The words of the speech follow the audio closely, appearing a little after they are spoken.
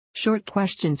Short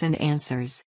questions and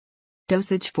answers.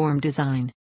 Dosage form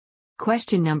design.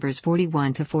 Question numbers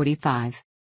 41 to 45.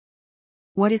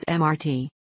 What is MRT?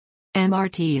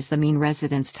 MRT is the mean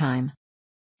residence time.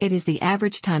 It is the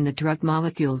average time the drug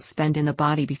molecules spend in the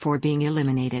body before being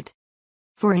eliminated.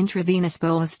 For intravenous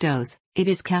bolus dose, it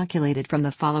is calculated from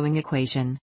the following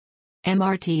equation.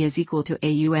 MRT is equal to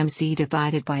AUMC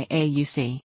divided by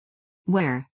AUC,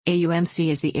 where AUMC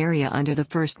is the area under the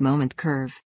first moment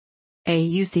curve.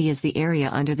 AUC is the area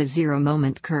under the zero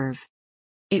moment curve.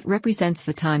 It represents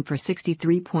the time for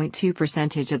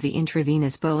 63.2% of the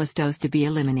intravenous bolus dose to be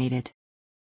eliminated.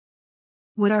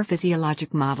 What are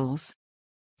physiologic models?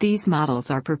 These models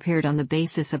are prepared on the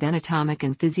basis of anatomic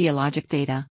and physiologic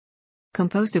data.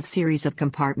 Composed of series of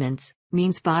compartments,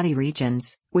 means body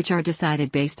regions, which are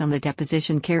decided based on the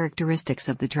deposition characteristics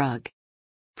of the drug.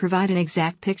 Provide an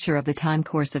exact picture of the time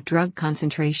course of drug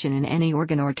concentration in any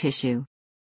organ or tissue.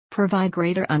 Provide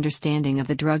greater understanding of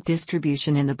the drug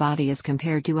distribution in the body as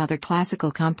compared to other classical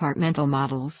compartmental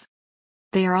models.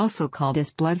 They are also called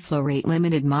as blood flow rate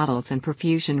limited models and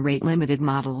perfusion rate limited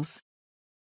models.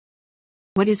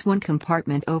 What is one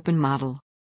compartment open model?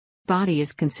 Body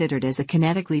is considered as a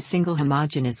kinetically single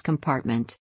homogeneous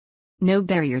compartment. No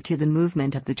barrier to the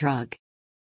movement of the drug.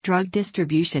 Drug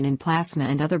distribution in plasma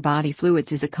and other body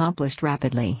fluids is accomplished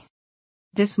rapidly.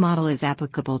 This model is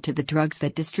applicable to the drugs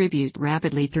that distribute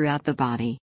rapidly throughout the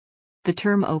body. The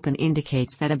term open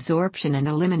indicates that absorption and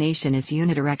elimination is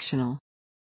unidirectional.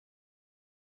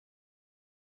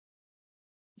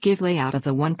 Give layout of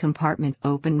the one compartment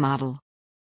open model.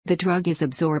 The drug is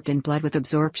absorbed in blood with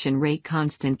absorption rate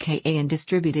constant Ka and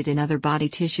distributed in other body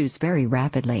tissues very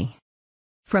rapidly.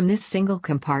 From this single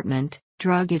compartment,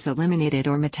 drug is eliminated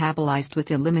or metabolized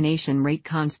with elimination rate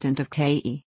constant of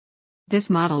Ke. This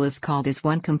model is called as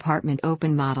one compartment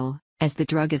open model, as the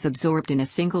drug is absorbed in a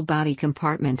single body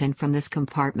compartment and from this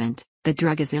compartment, the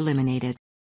drug is eliminated.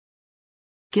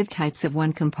 Give types of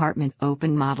one compartment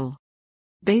open model.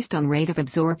 Based on rate of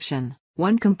absorption,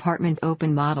 one compartment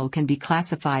open model can be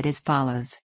classified as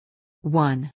follows.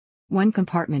 1. One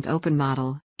compartment open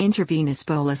model, intravenous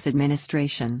bolus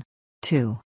administration.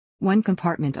 2. One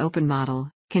compartment open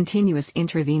model, continuous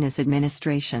intravenous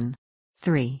administration.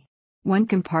 3. One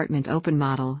compartment open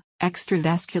model,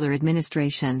 extravascular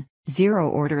administration, zero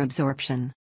order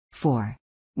absorption. 4.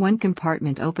 One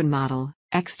compartment open model,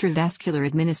 extravascular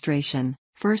administration,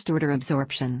 first order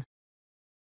absorption.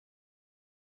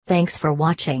 Thanks for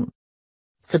watching.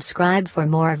 Subscribe for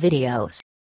more videos.